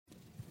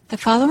The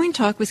following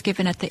talk was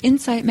given at the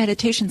Insight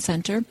Meditation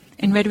Center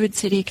in Redwood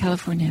City,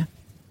 California.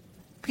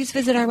 Please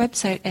visit our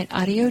website at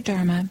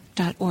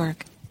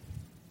audiodharma.org.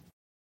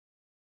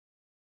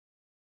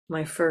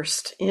 My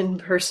first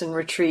in-person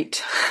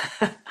retreat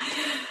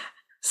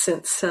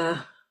since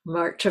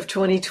March of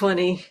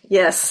 2020.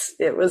 Yes,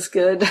 it was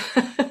good.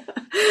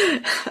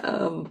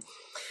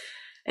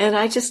 And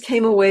I just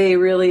came away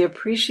really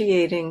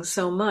appreciating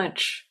so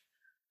much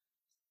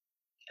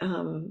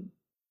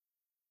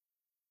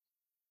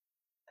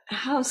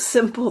how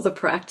simple the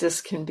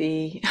practice can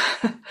be.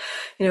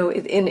 In a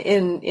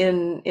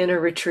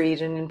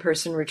retreat, an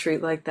in-person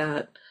retreat like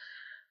that.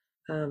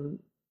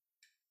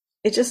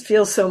 It just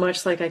feels so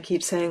much like I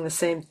keep saying the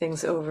same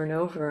things over and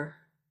over.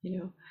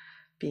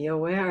 Be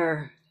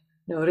aware,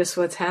 notice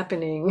what's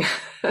happening,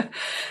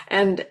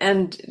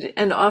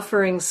 and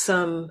offering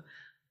some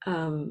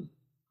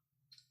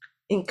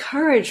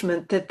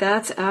encouragement that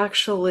that's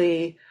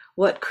actually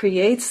what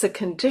creates the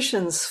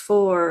conditions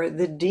for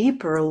the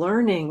deeper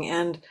learning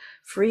and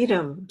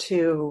freedom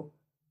to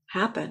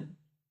happen.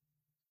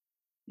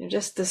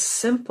 Just this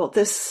simply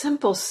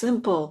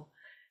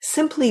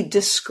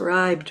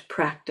described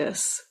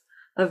practice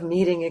of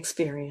meeting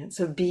experience,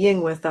 of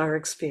being with our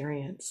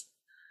experience.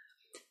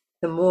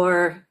 The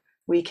more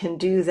we can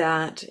do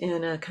that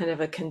in a kind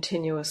of a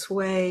continuous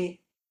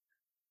way,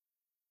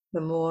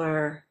 the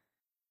more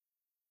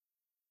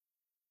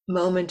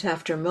moment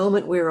after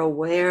moment we're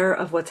aware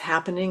of what's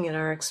happening in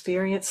our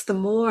experience, the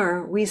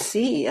more we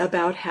see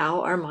about how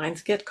our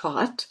minds get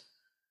caught.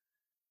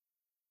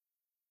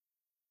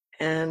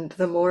 And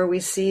the more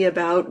we see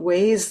about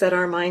ways that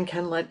our mind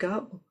can let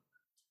go.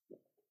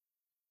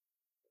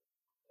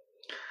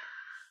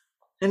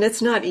 And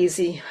it's not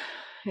easy.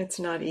 It's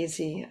not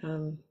easy.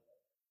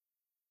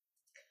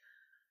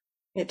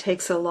 It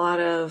takes a lot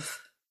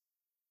of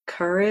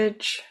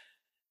courage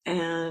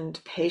and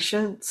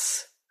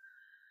patience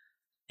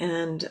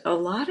and a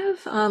lot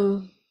of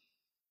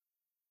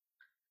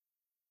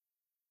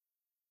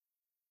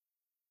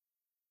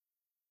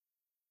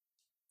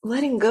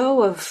letting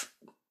go of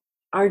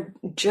our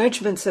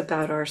judgments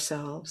about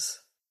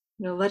ourselves.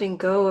 Letting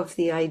go of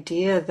the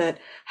idea that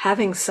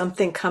having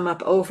something come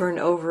up over and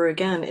over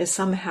again is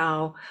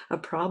somehow a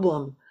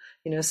problem.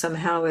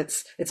 Somehow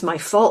it's my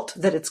fault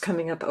that it's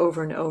coming up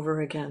over and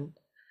over again.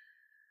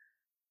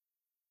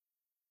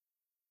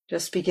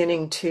 Just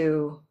beginning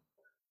to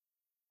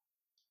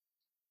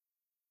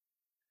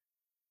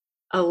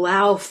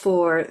allow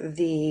for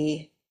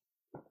the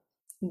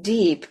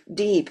deep,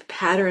 deep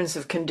patterns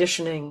of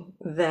conditioning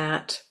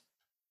that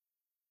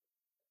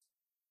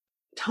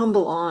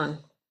tumble on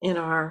in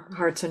our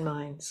hearts and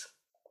minds.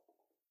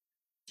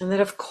 And that,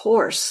 of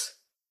course,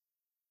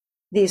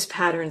 these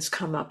patterns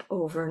come up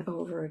over and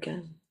over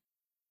again.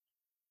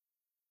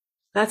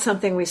 That's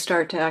something we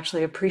start to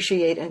actually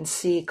appreciate and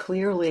see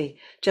clearly,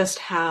 just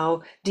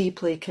how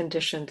deeply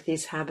conditioned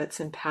these habits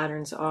and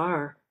patterns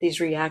are,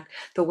 the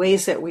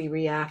ways that we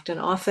react.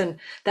 And often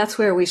that's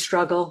where we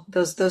struggle.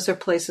 Those are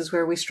places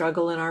where we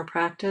struggle in our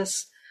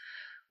practice,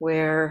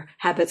 where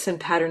habits and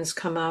patterns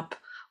come up,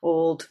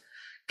 old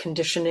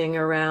conditioning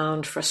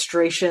around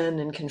frustration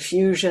and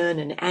confusion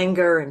and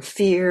anger and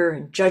fear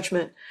and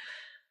judgment.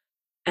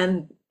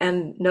 And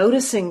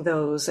noticing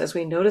those, as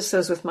we notice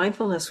those with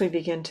mindfulness, we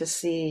begin to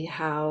see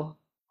how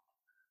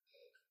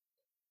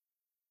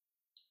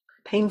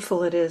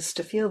painful it is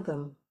to feel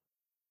them.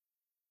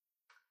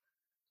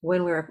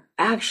 When we're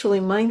actually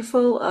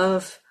mindful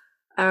of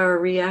our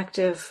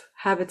reactive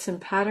habits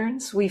and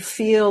patterns, we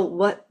feel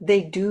what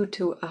they do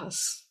to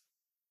us.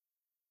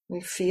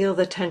 We feel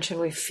the tension,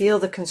 we feel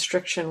the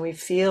constriction, we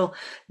feel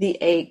the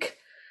ache.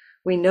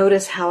 We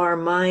notice how our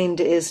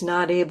mind is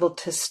not able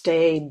to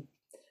stay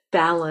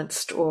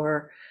balanced,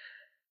 or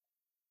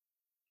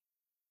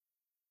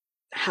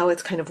how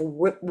it's kind of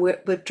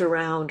whipped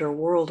around or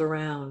whirled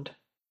around,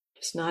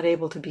 just not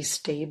able to be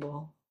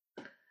stable.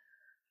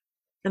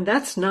 And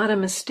that's not a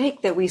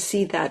mistake that we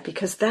see that,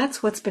 because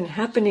that's what's been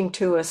happening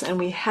to us, and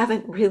we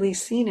haven't really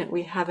seen it,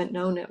 we haven't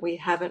known it, we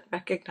haven't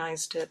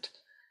recognized it,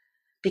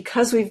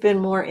 because we've been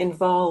more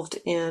involved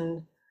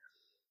in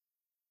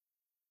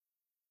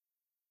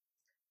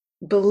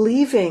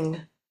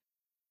believing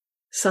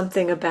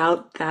something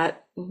about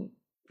that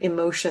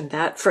emotion,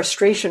 that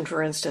frustration,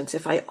 for instance.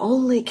 If I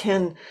only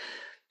can,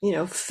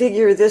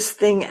 figure this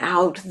thing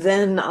out,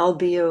 then I'll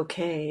be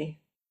okay.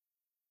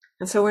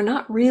 And so we're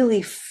not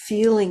really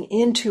feeling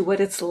into what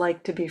it's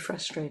like to be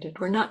frustrated.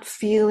 We're not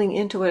feeling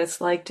into what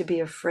it's like to be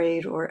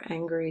afraid or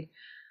angry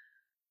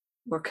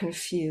or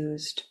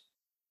confused.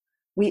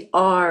 We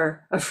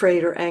are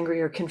afraid or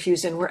angry or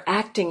confused, and we're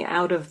acting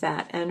out of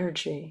that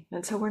energy.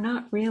 And so we're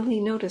not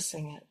really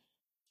noticing it.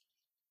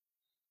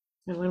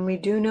 And when we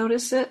do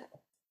notice it,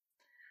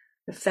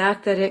 the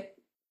fact that it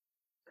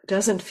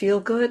doesn't feel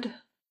good,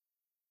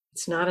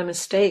 it's not a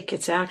mistake.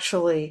 It's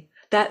actually,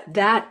 that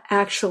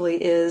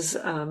actually is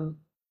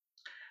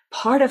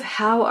part of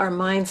how our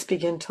minds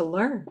begin to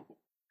learn.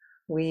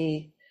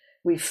 We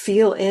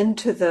feel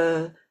into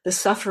the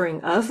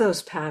suffering of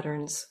those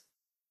patterns.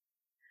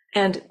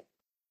 And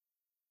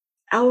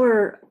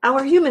our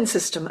human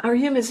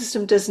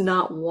system does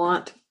not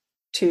want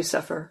to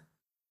suffer.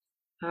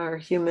 Our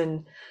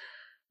human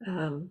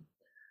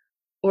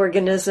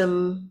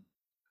organism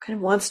kind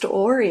of wants to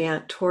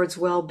orient towards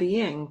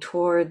well-being,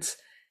 towards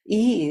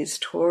ease,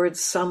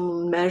 towards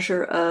some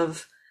measure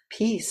of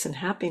peace and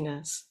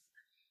happiness.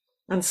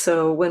 And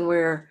so when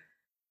we're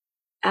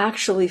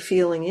actually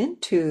feeling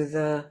into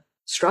the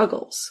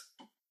struggles,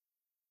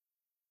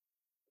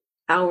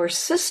 our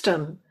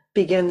system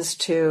begins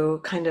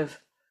to kind of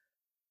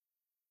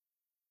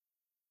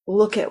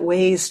look at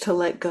ways to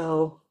let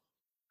go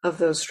of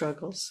those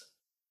struggles.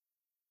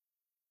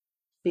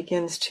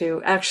 Begins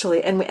to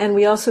actually, and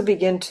we also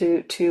begin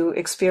to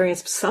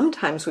experience,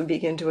 sometimes we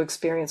begin to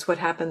experience what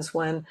happens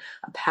when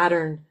a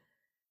pattern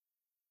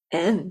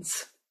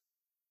ends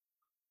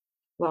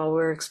while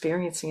we're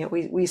experiencing it.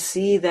 We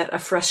see that a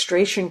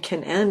frustration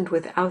can end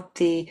without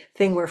the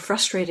thing we're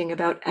frustrating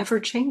about ever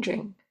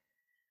changing.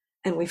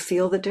 And we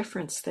feel the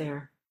difference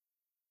there.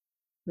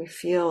 We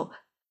feel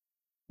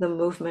the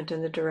movement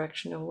in the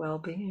direction of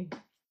well-being.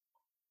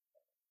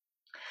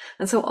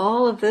 And so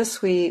all of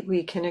this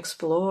we can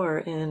explore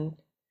in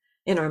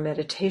our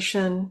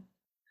meditation,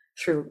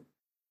 through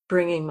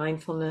bringing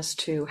mindfulness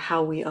to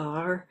how we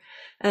are.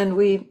 And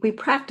we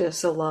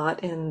practice a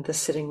lot in the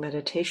sitting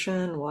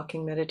meditation,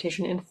 walking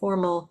meditation,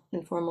 informal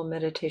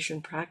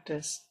meditation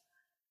practice.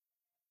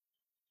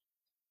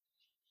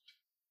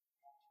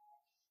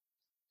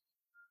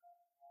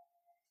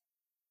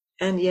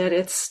 And yet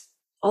it's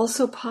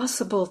also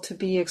possible to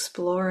be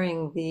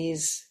exploring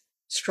these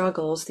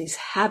struggles, these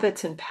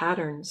habits and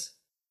patterns,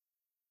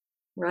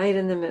 right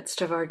in the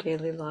midst of our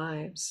daily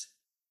lives.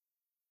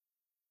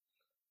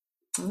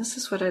 And this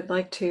is what I'd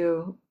like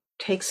to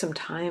take some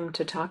time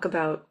to talk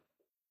about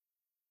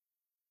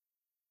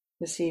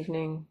this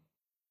evening.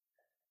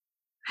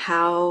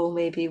 How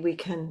maybe we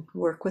can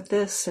work with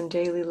this in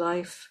daily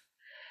life.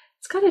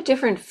 It's got a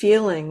different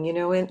feeling,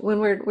 when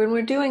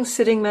we're doing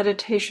sitting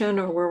meditation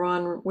or we're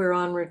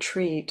on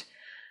retreat.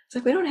 It's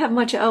like we don't have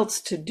much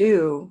else to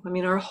do. I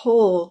mean,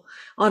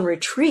 on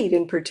retreat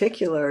in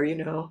particular,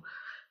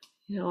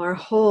 our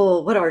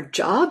whole, what our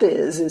job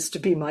is to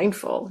be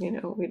mindful.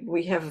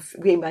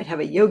 We might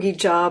have a yogi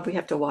job. We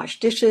have to wash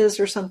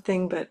dishes or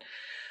something,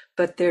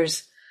 but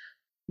there's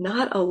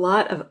not a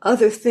lot of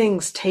other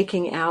things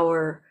taking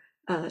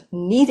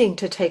needing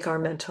to take our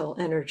mental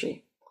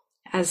energy,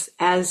 as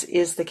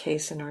is the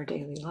case in our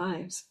daily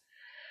lives.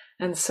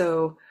 And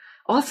so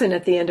often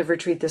at the end of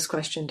retreat, this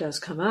question does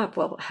come up.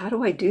 Well, how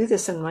do I do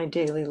this in my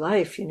daily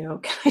life? Can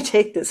I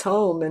take this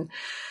home?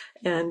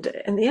 And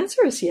the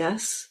answer is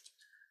yes.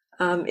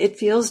 It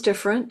feels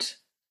different.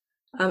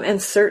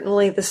 And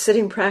certainly the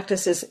sitting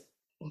practice is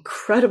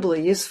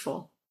incredibly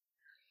useful.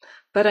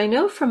 But I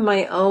know from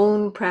my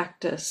own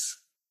practice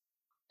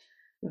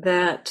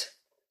that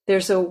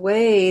there's a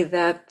way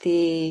that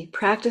the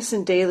practice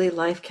in daily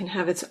life can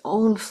have its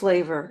own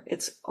flavor,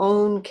 its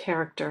own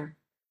character,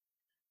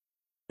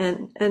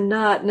 and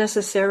not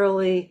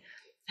necessarily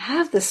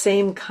have the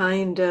same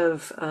kind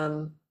of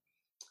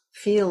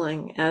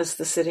feeling as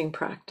the sitting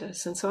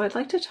practice. And so I'd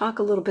like to talk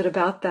a little bit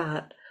about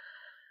that.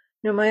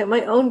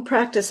 My own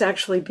practice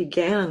actually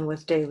began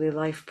with daily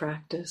life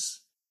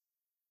practice.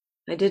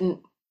 I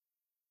didn't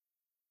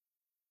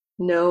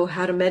know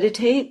how to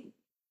meditate.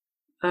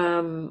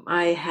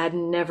 I had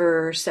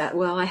never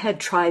I had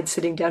tried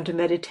sitting down to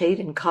meditate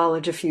in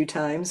college a few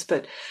times,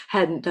 but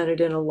hadn't done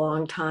it in a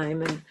long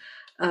time.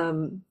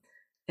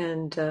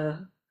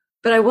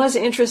 But I was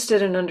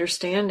interested in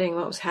understanding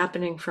what was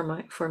happening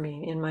for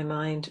me in my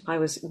mind. I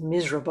was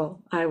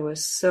miserable. I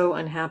was so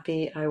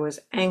unhappy. I was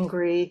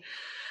angry.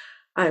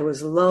 I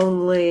was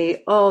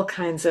lonely, all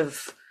kinds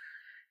of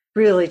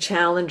really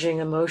challenging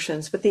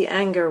emotions, but the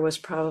anger was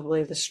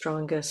probably the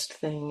strongest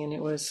thing. And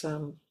it was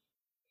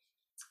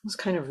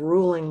kind of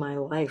ruling my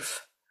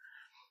life.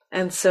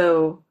 And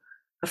so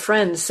a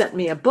friend sent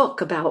me a book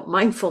about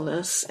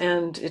mindfulness,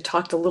 and it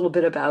talked a little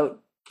bit about,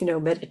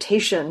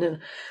 meditation,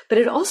 but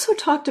it also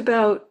talked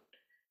about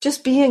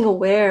just being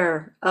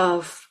aware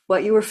of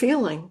what you were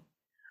feeling.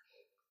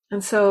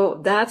 And so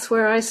that's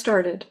where I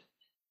started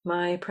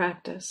my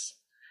practice,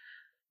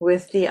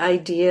 with the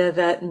idea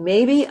that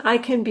maybe I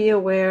can be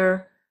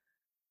aware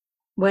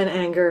when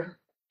anger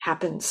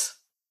happens.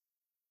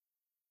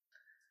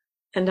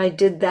 And I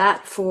did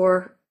that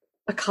for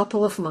a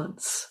couple of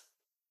months.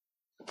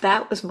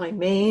 That was my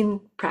main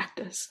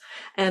practice.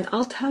 And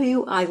I'll tell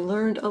you, I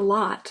learned a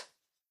lot.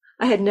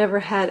 I had never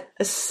had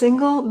a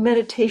single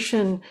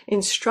meditation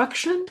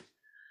instruction.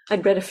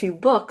 I'd read a few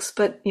books,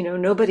 but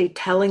nobody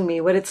telling me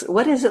what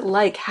is it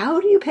like? How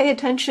do you pay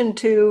attention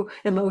to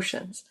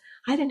emotions?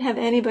 I didn't have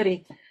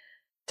anybody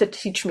to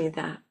teach me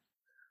that.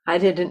 I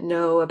didn't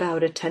know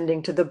about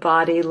attending to the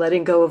body,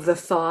 letting go of the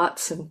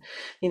thoughts, and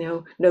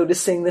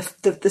noticing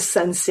the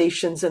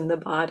sensations in the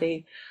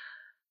body.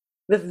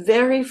 The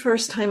very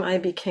first time I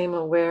became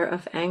aware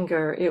of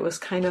anger, it was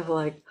kind of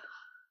like,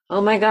 oh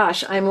my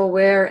gosh, I'm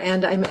aware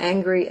and I'm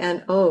angry,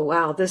 and oh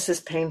wow, this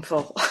is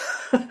painful.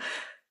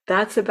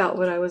 That's about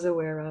what I was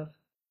aware of.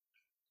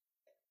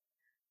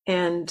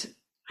 And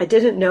I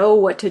didn't know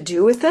what to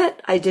do with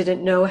it. I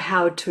didn't know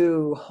how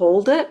to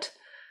hold it.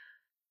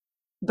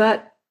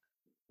 But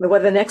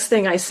the next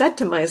thing I said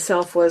to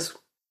myself was,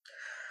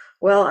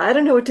 well, I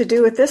don't know what to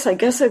do with this. I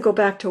guess I'll go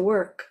back to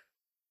work.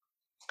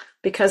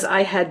 Because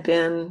I had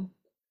been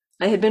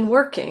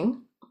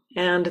working,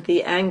 and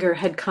the anger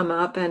had come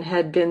up and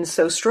had been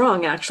so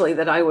strong actually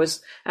that I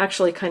was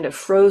actually kind of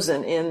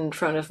frozen in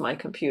front of my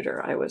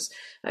computer. I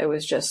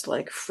was just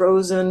like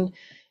frozen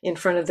in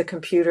front of the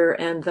computer,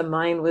 and the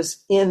mind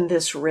was in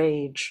this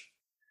rage.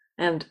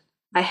 And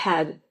I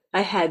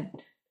had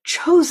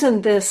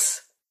chosen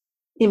this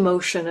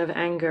emotion of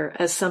anger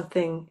as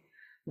something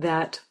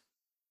that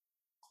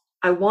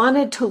I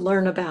wanted to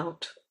learn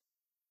about.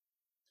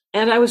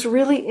 And I was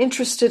really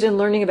interested in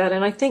learning about it.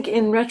 And I think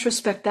in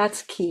retrospect,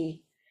 that's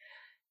key.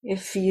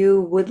 If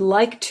you would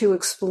like to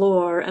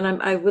explore,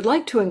 and I would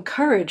like to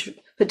encourage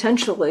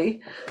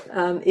potentially,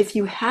 if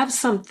you have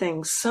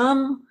something,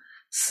 some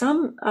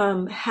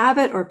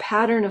habit or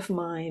pattern of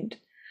mind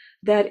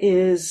that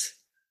is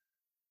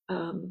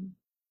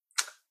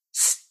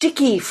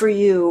sticky for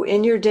you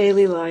in your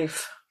daily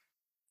life,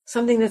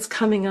 something that's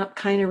coming up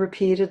kind of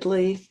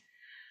repeatedly,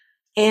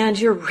 and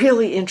you're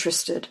really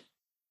interested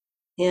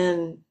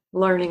in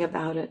learning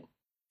about it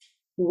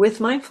with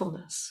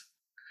mindfulness.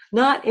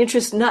 Not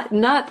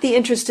the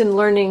interest in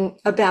learning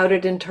about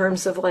it in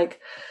terms of like,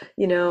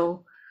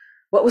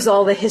 what was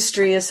all the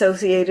history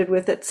associated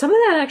with it. Some of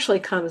that actually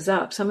comes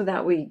up. Some of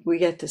that we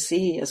get to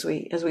see as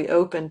we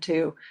open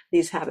to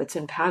these habits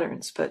and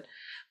patterns, but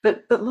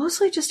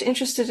mostly just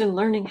interested in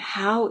learning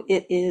how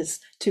it is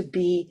to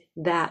be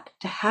that,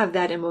 to have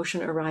that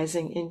emotion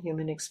arising in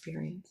human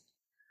experience.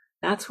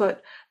 That's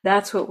what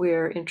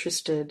we're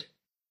interested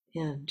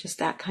in, just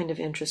that kind of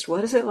interest.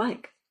 What is it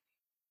like?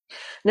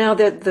 Now,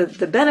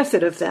 the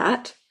benefit of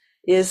that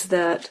is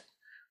that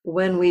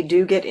when we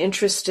do get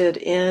interested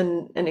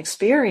in an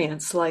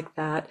experience like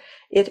that,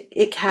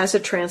 it has a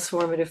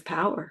transformative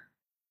power.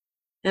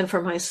 And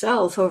for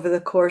myself, over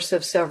the course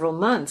of several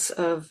months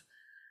of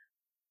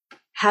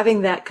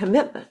having that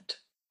commitment,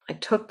 I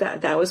took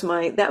that was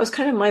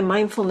kind of my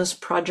mindfulness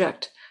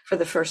project for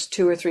the first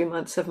 2 or 3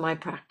 months of my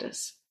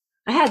practice.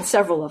 I had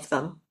several of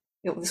them.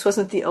 This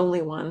wasn't the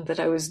only one that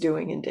I was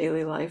doing in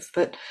daily life,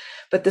 but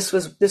this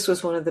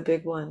was one of the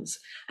big ones.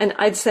 And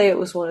I'd say it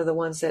was one of the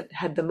ones that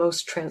had the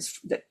most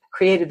that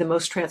created the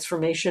most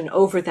transformation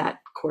over that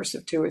course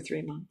of 2 or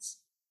 3 months,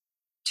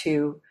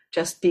 to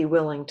just be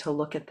willing to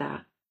look at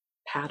that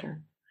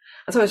pattern.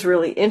 So I was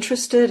really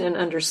interested in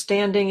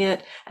understanding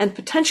it, and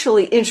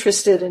potentially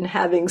interested in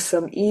having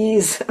some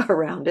ease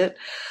around it.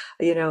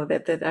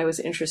 That I was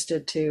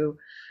interested to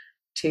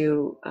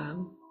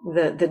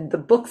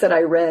the book that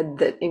I read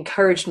that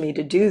encouraged me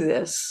to do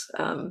this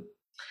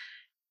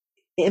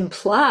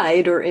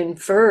implied or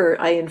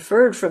I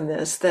inferred from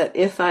this that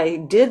if I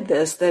did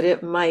this, that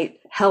it might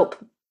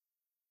help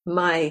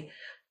my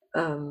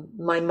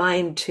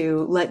mind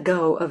to let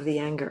go of the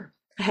anger.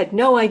 I had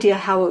no idea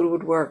how it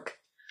would work,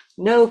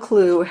 no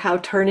clue how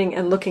turning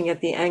and looking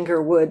at the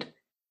anger would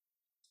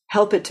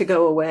help it to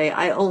go away.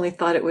 I only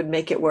thought it would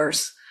make it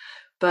worse.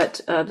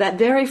 But that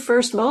very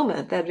first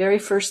moment, that very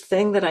first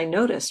thing that I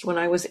noticed when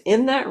I was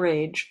in that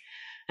rage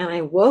and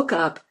I woke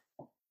up,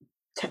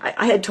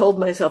 I had told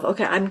myself,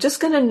 okay, I'm just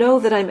going to know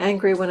that I'm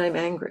angry when I'm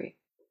angry.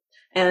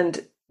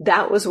 And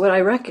that was what I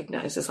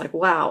recognized. It's like,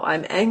 wow,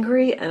 I'm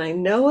angry and I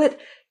know it.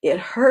 It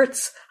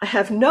hurts. I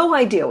have no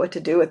idea what to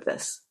do with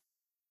this.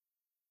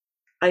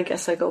 I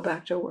guess I go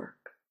back to work.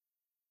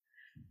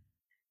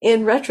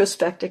 In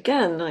retrospect,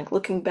 again, like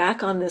looking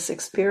back on this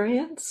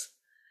experience,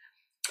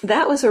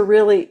 that was a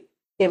really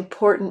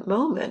important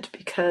moment,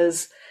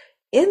 because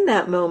in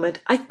that moment,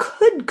 I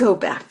could go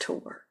back to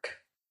work.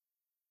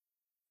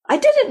 I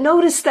didn't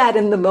notice that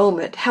in the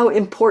moment, how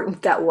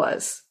important that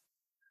was.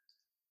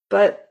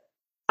 But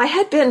I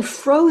had been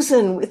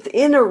frozen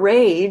within a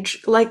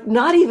rage, like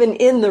not even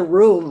in the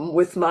room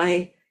with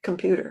my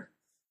computer.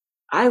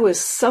 I was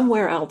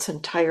somewhere else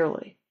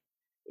entirely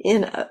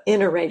in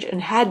a rage,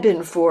 and had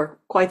been for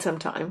quite some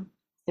time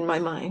in my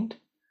mind.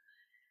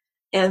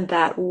 And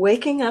that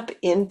waking up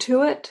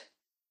into it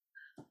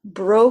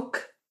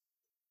broke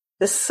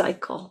the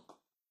cycle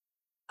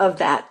of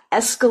that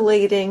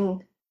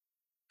escalating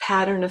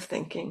pattern of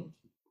thinking.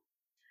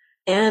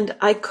 And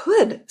I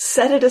could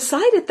set it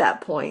aside at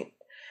that point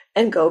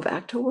and go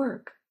back to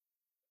work.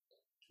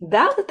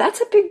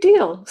 That's a big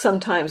deal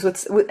sometimes,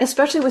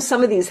 especially with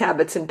some of these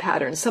habits and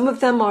patterns. Some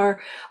of them are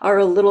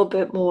a little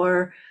bit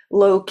more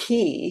low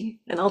key,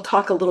 and I'll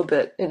talk a little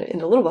bit in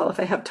a little while. If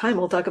I have time,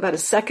 I'll talk about a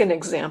second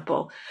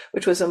example,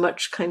 which was a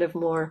much kind of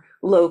more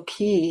low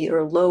key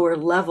or lower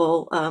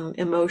level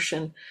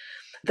emotion.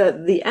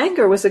 The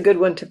anger was a good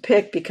one to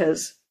pick,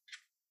 because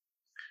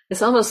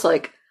it's almost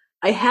like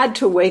I had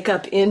to wake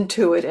up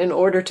into it in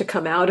order to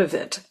come out of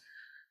it,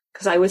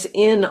 because I was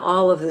in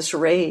all of this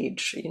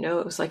rage.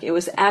 It was like it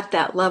was at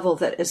that level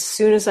that as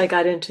soon as I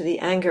got into the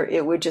anger,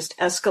 it would just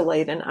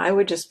escalate and I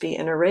would just be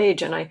in a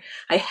rage. And I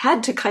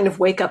had to kind of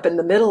wake up in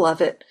the middle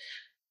of it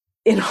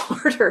in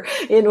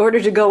order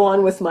to go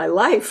on with my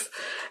life.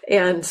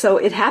 And so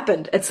it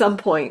happened at some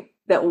point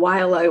that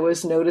while I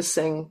was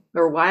noticing,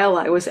 or while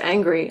I was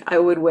angry, I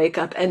would wake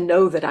up and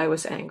know that I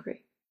was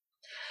angry.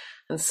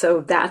 And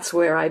so that's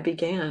where I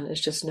began,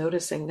 is just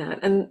noticing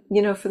that. And,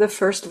 for the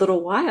first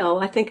little while,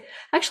 I think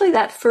actually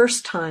that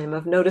first time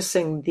of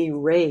noticing the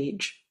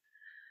rage,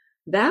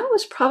 that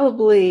was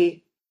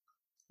probably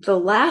the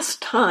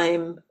last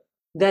time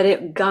that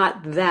it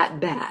got that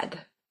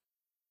bad.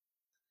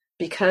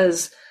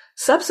 Because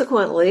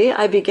subsequently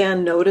I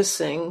began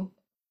noticing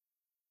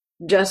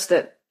just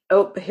that,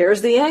 oh,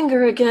 here's the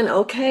anger again.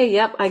 Okay,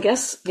 yep, I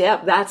guess,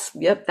 that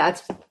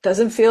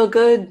doesn't feel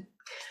good.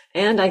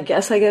 And I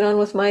guess I get on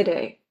with my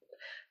day.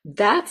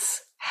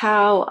 That's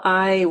how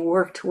I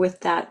worked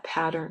with that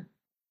pattern.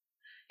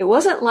 It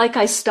wasn't like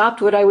I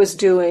stopped what I was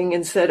doing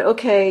and said,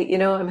 okay,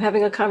 I'm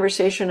having a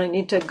conversation. I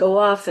need to go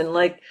off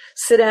and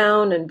sit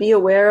down and be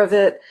aware of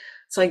it.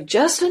 It's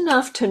just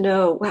enough to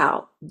know,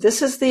 wow,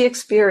 this is the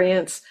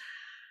experience.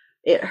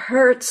 It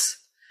hurts.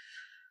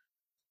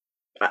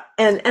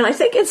 And I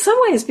think in some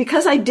ways,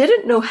 because I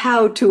didn't know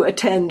how to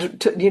attend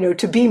to,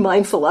 to be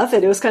mindful of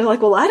it, it was kind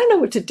of well, I don't know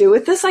what to do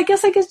with this. I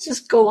guess I could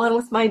just go on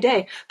with my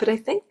day. But I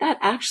think that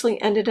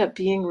actually ended up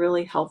being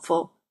really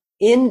helpful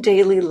in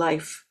daily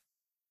life,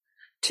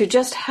 to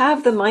just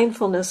have the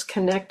mindfulness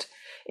connect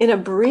in a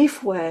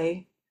brief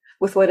way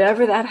with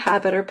whatever that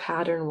habit or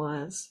pattern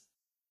was.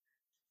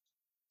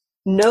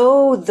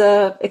 Know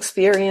the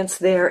experience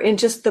there in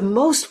just the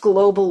most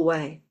global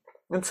way.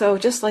 And so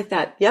just like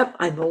that, yep,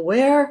 I'm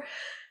aware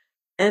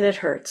and it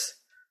hurts.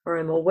 Or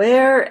I'm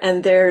aware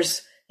and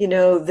there's,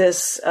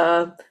 this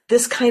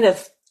kind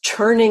of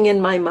churning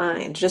in my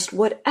mind, just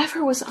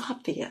whatever was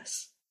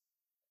obvious.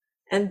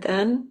 And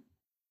then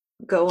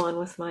go on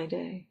with my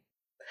day.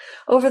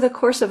 Over the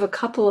course of a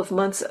couple of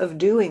months of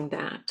doing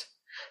that,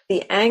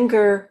 the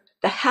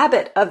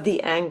habit of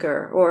the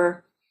anger,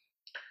 or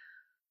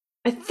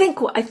I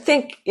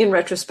think in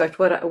retrospect,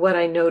 what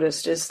I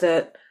noticed is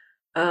that,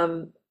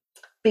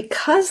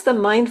 because the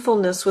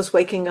mindfulness was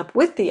waking up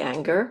with the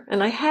anger,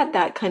 and I had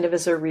that kind of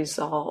as a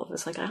resolve.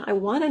 It's I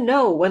want to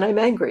know when I'm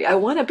angry. I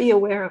want to be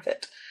aware of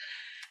it.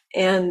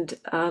 And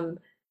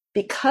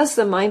because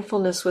the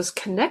mindfulness was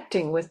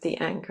connecting with the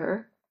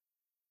anger,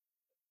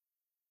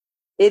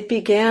 it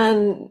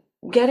began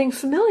getting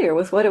familiar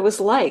with what it was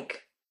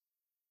like.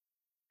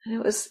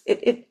 And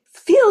it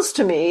feels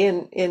to me,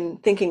 in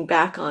thinking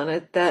back on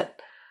it,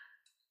 that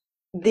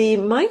the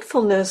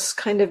mindfulness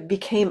kind of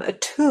became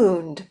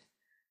attuned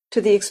to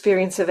the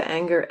experience of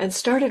anger and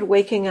started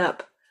waking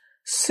up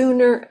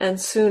sooner and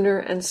sooner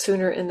and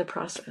sooner in the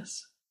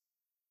process.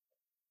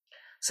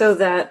 So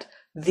that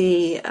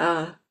the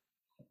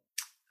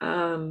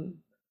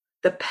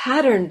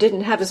pattern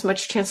didn't have as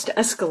much chance to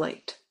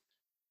escalate.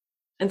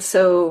 And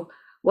so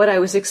what I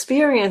was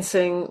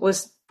experiencing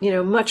was,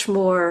 much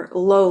more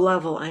low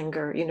level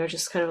anger,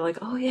 just kind of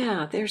oh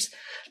yeah, there's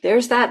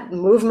that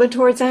movement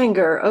towards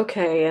anger.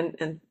 Okay.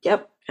 And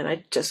yep. And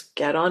I just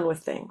get on with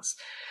things.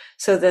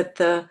 So that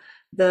the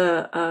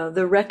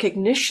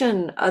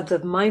recognition of the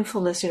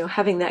mindfulness,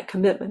 having that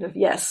commitment of,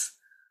 yes,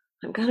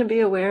 I'm going to be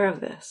aware of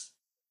this,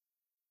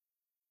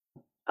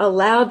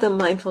 allowed the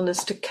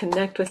mindfulness to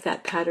connect with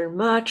that pattern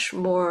much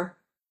more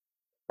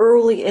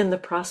early in the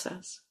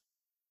process.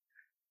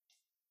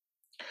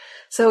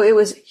 So it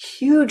was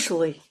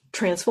hugely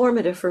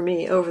transformative for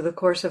me over the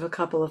course of a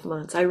couple of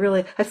months. I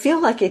feel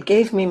like it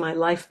gave me my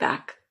life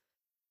back,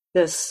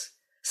 this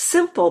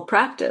simple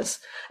practice,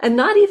 and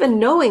not even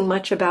knowing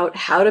much about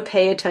how to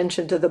pay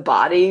attention to the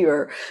body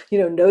or,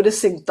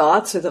 noticing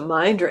thoughts or the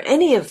mind or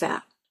any of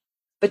that.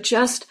 But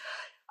just,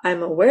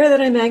 I'm aware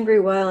that I'm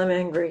angry while I'm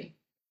angry.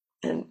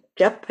 And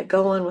yep, I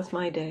go on with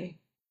my day.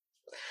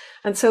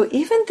 And so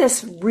even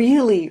this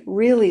really,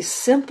 really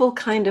simple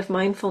kind of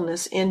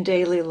mindfulness in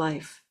daily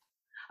life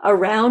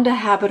around a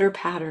habit or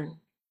pattern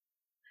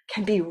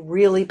can be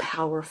really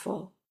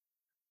powerful.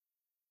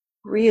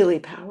 Really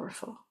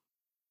powerful.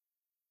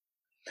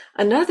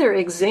 Another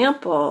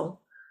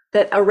example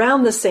that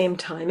around the same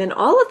time, and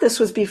all of this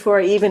was before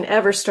I even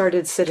ever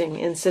started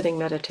sitting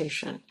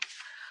meditation.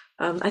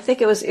 I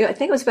think it was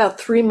about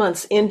 3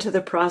 months into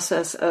the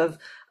process of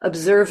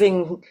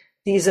observing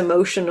these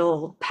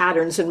emotional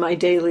patterns in my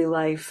daily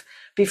life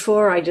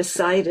before I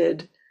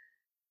decided,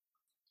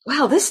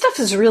 wow, this stuff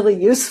is really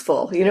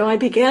useful. I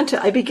began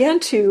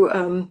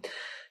to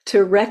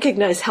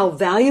recognize how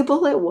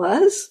valuable it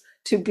was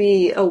to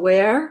be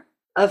aware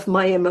of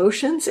my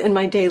emotions in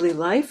my daily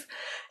life.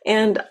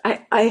 And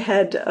I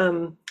had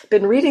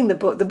been reading the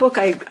book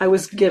I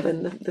was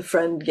given, the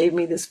friend gave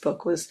me this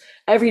book, was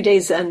Everyday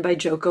Zen by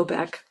Joko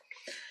Beck.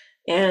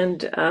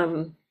 And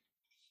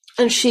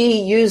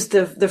she used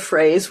the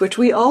phrase, which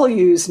we all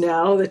use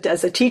now, that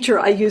as a teacher,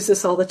 I use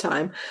this all the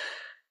time,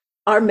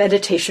 our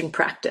meditation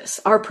practice,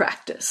 our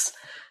practice.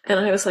 And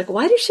I was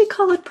why does she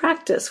call it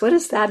practice? What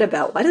is that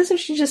about? Why doesn't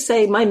she just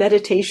say my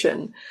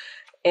meditation?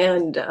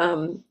 And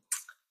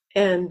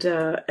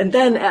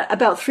then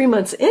about 3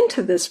 months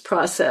into this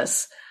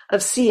process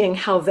of seeing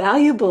how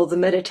valuable the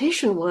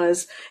meditation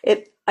was,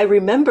 it I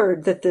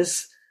remembered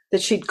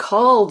that she'd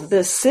called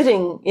this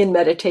sitting in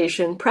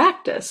meditation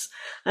practice.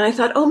 And I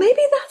thought, oh,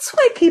 maybe that's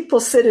why people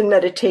sit in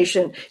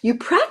meditation. You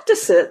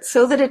practice it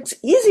so that it's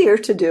easier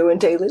to do in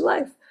daily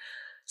life.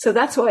 So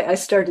that's why I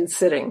started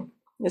sitting,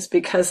 is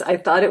because I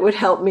thought it would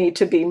help me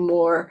to be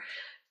more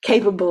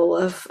capable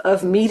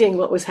of meeting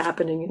what was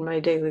happening in my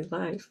daily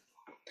life.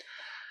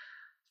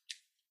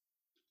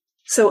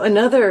 So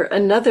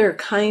another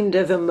kind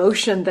of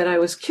emotion that I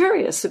was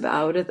curious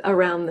about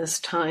around this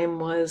time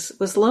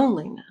was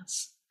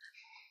loneliness.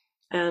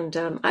 And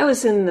I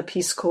was in the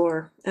Peace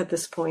Corps at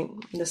this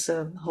point. This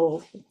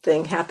whole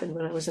thing happened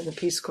when I was in the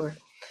Peace Corps.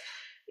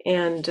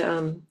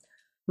 And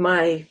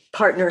my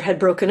partner had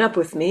broken up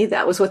with me.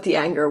 That was what the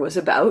anger was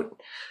about.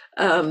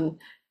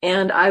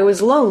 And I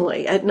was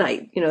lonely at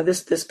night.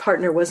 This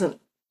partner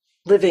wasn't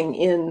living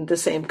in the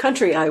same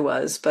country I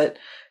was, but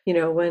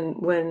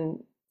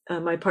when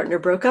my partner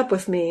broke up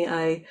with me,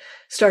 I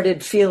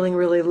started feeling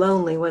really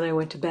lonely when I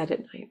went to bed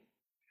at night.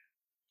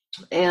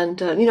 And,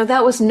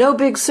 that was no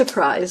big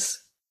surprise.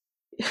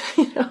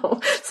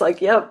 It's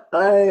like, yep,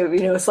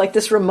 it's like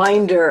this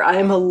reminder,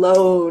 I'm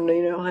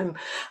alone,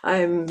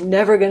 I'm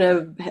never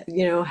going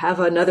to,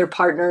 have another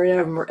partner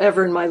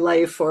ever in my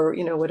life, or,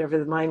 whatever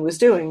the mind was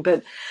doing.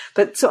 But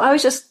so I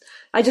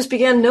just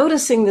began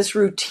noticing this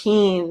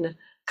routine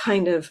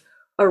kind of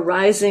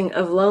arising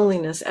of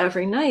loneliness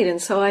every night.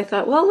 And so I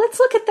thought, well, let's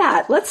look at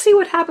that. Let's see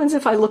what happens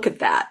if I look at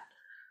that.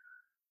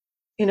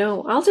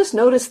 I'll just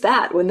notice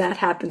that when that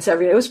happens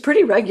every day. It was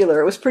pretty regular.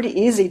 It was pretty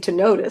easy to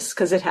notice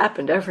because it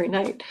happened every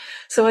night.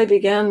 So I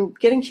began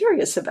getting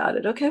curious about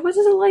it. Okay, what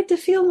is it like to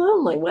feel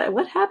lonely?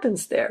 What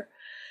happens there?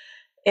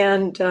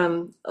 And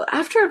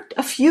after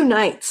a few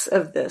nights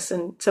of this,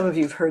 and some of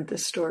you have heard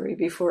this story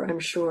before, I'm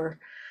sure,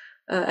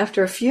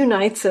 after a few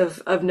nights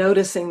of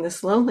noticing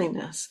this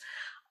loneliness,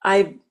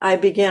 I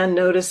began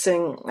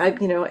noticing,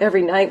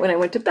 every night when I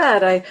went to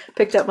bed, I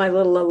picked up my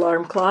little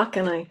alarm clock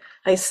and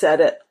I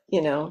set it,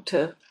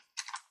 to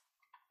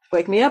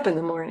wake me up in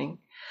the morning.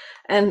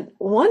 And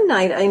one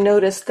night I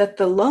noticed that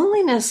the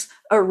loneliness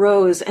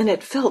arose, and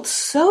it felt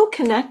so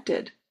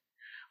connected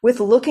with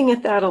looking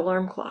at that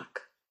alarm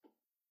clock.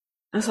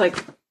 I was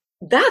like,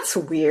 that's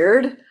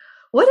weird.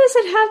 What does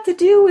it have to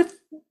do with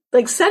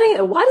setting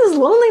it? Why does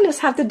loneliness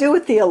have to do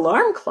with the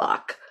alarm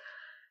clock?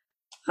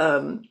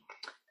 And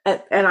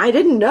I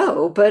didn't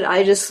know, but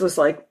I just was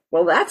like,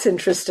 well, that's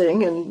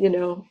interesting.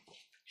 And,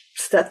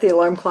 set the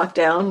alarm clock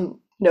down,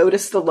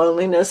 noticed the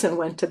loneliness, and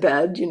went to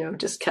bed,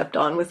 just kept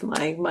on with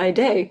my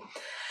day.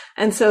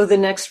 And so the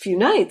next few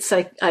nights,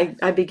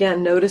 I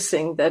began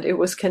noticing that it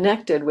was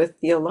connected with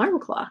the alarm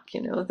clock,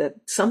 that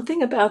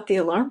something about the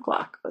alarm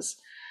clock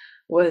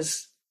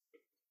was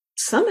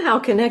somehow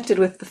connected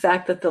with the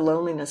fact that the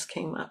loneliness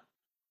came up.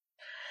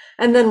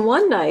 And then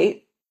one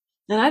night,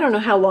 and I don't know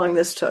how long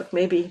this took,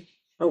 maybe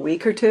a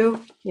week or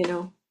two,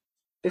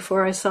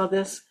 before I saw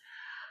this.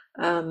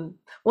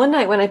 One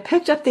night when I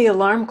picked up the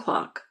alarm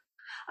clock,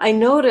 I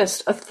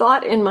noticed a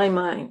thought in my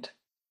mind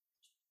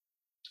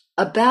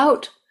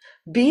about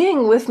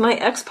being with my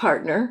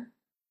ex-partner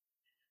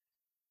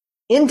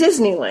in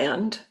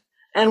Disneyland,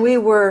 and we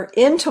were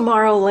in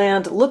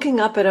Tomorrowland looking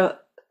up at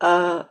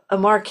a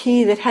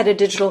marquee that had a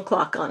digital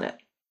clock on it.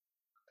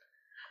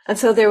 And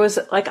so there was,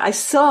 I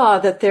saw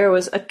that there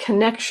was a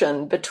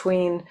connection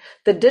between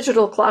the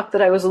digital clock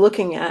that I was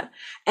looking at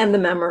and the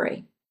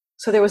memory.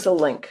 So there was a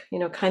link,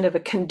 kind of a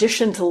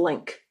conditioned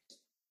link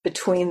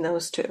between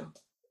those two.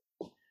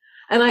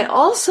 And I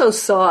also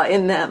saw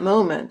in that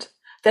moment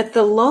that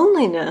the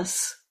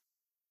loneliness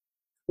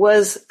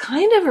was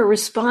kind of a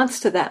response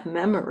to that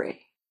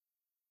memory.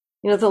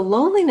 The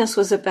loneliness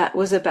was about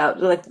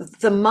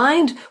the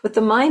mind, what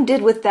the mind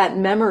did with that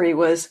memory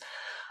was,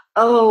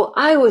 oh,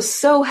 I was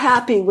so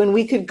happy when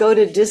we could go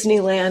to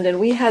Disneyland, and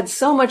we had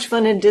so much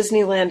fun in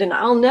Disneyland, and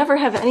I'll never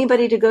have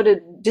anybody to go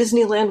to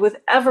Disneyland with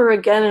ever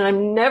again, and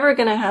I'm never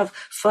going to have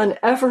fun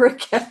ever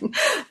again.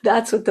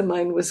 That's what the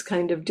mind was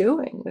kind of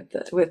doing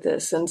with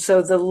this. And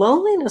so the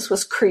loneliness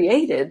was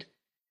created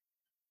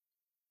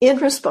in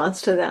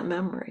response to that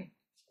memory.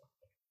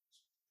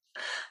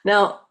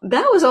 Now,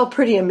 that was all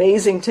pretty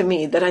amazing to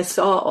me, that I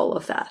saw all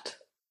of that,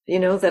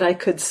 that I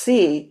could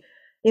see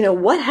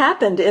what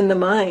happened in the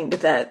mind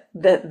that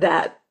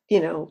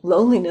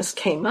loneliness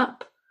came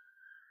up.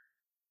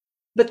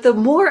 But the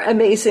more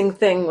amazing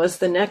thing was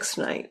the next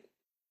night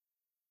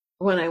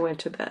when I went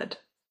to bed.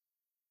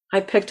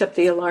 I picked up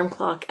the alarm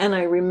clock and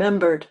I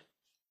remembered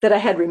that I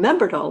had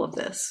remembered all of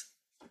this,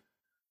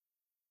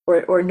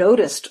 or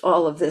noticed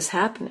all of this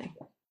happening.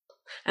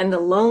 And the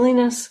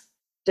loneliness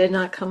did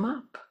not come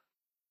up.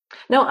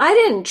 Now, I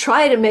didn't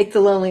try to make the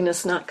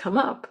loneliness not come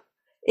up.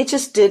 It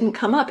just didn't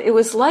come up. It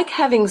was like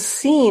having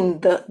seen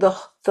the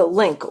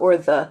link, or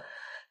the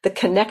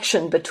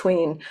connection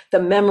between the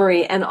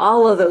memory and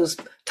all of those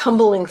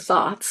tumbling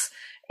thoughts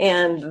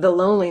and the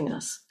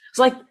loneliness. It's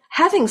like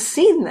having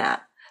seen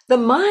that, the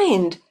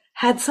mind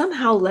had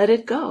somehow let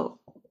it go.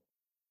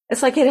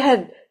 It's like it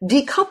had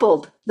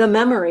decoupled the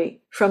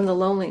memory from the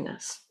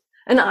loneliness.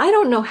 And I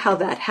don't know how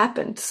that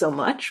happened so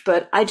much,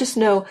 but I just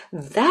know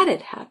that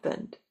it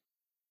happened.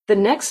 The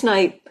next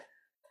night,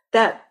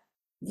 that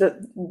the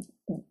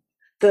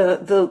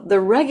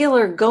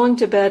regular going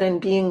to bed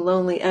and being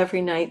lonely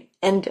every night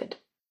ended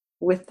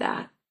with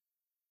that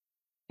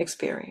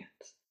experience.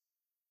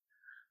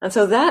 And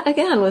so that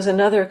again was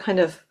another kind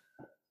of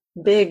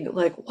big,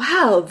 like,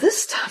 wow,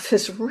 this stuff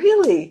is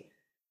really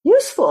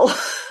useful.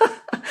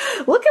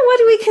 Look at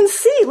what we can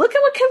see. Look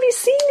at what can be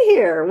seen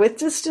here with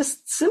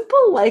just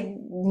simple, like,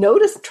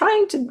 notice,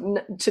 trying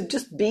to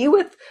just be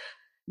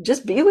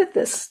with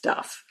this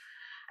stuff,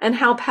 and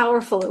how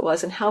powerful it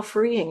was and how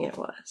freeing it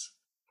was.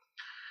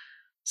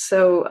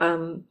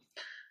 So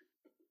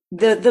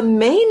the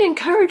main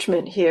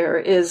encouragement here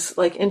is,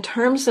 like, in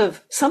terms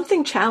of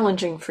something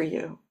challenging for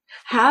you,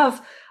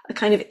 have a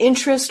kind of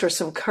interest or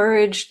some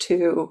courage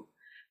to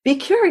be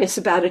curious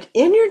about it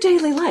in your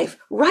daily life,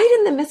 right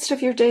in the midst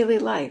of your daily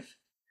life.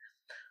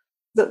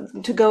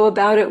 To go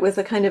about it with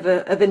a kind of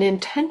an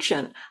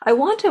intention. I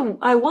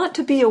want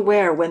to be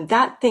aware when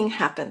that thing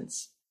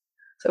happens.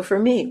 So for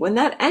me, when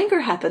that anger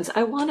happens,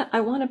 I want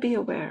to be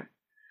aware.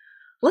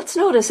 Let's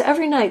notice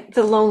every night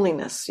the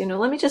loneliness.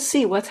 Let me just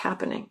see what's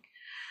happening,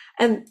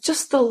 and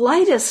just the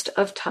lightest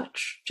of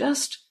touch,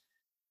 just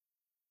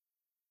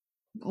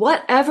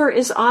whatever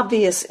is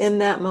obvious in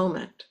that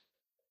moment.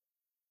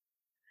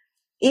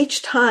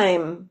 Each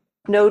time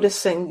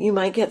noticing, you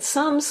might get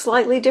some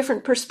slightly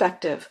different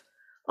perspective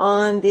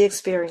on the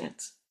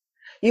experience.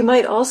 You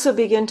might also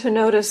begin to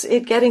notice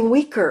it getting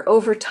weaker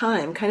over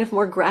time, kind of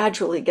more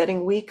gradually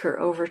getting weaker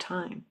over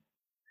time.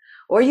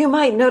 Or you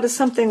might notice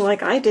something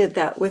like I did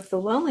that with the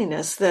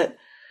loneliness, that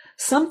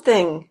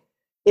something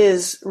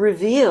is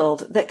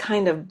revealed that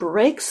kind of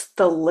breaks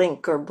the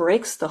link or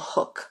breaks the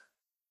hook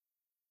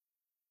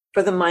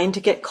for the mind to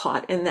get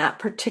caught in that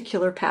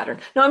particular pattern.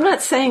 Now, I'm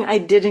not saying I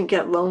didn't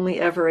get lonely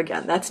ever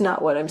again. That's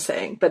not what I'm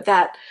saying. But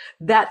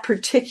that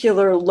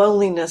particular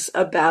loneliness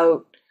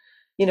about,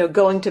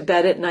 going to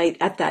bed at night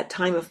at that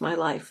time of my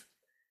life,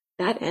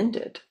 that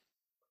ended.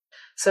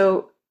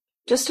 So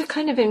just a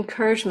kind of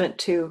encouragement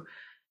to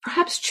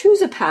perhaps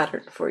choose a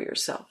pattern for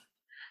yourself.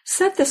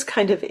 Set this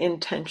kind of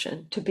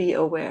intention to be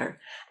aware.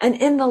 And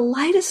in the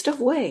lightest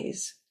of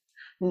ways,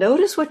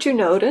 notice what you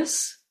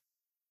notice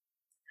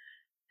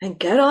and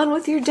get on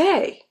with your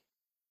day.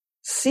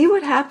 See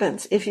what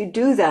happens if you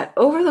do that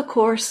over the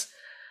course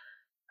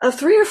of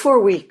 3 or 4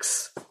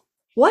 weeks.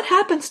 What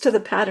happens to the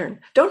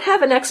pattern? Don't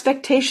have an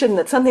expectation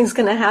that something's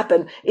going to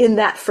happen in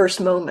that first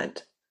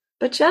moment,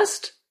 but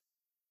just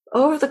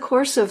over the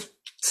course of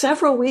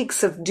several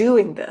weeks of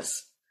doing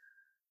this,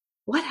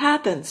 what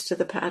happens to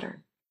the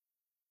pattern?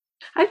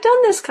 I've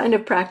done this kind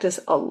of practice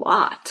a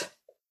lot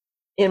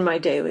in my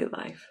daily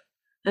life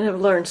and have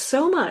learned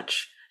so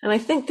much. And I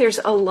think there's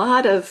a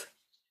lot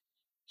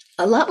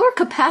more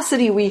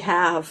capacity we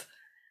have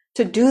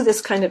to do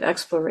this kind of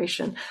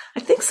exploration. I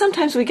think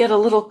sometimes we get a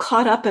little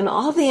caught up in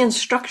all the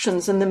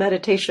instructions in the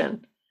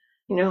meditation,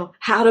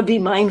 how to be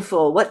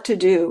mindful, what to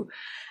do.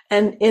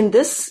 And in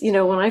this,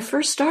 when I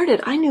first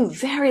started, I knew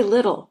very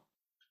little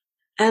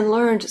and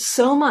learned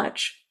so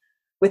much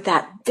with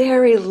that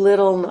very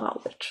little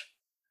knowledge.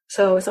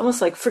 So it's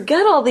almost like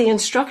forget all the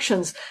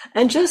instructions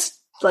and just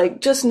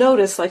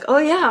notice, like, oh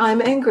yeah,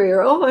 I'm angry,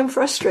 or oh, I'm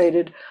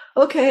frustrated.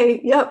 Okay,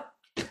 yep.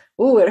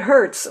 Ooh, it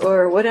hurts,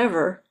 or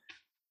whatever.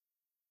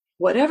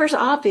 Whatever's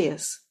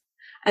obvious.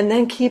 And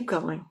then keep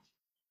going.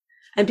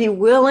 And be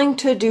willing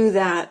to do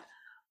that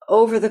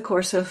over the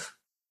course of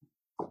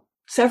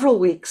several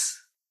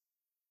weeks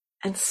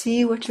and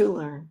see what you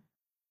learn.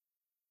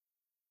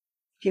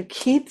 If you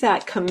keep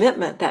that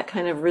commitment, that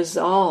kind of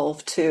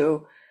resolve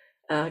to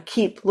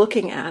keep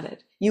looking at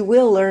it, you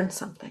will learn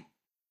something.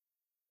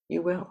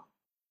 You will.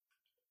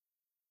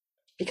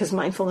 Because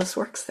mindfulness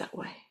works that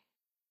way.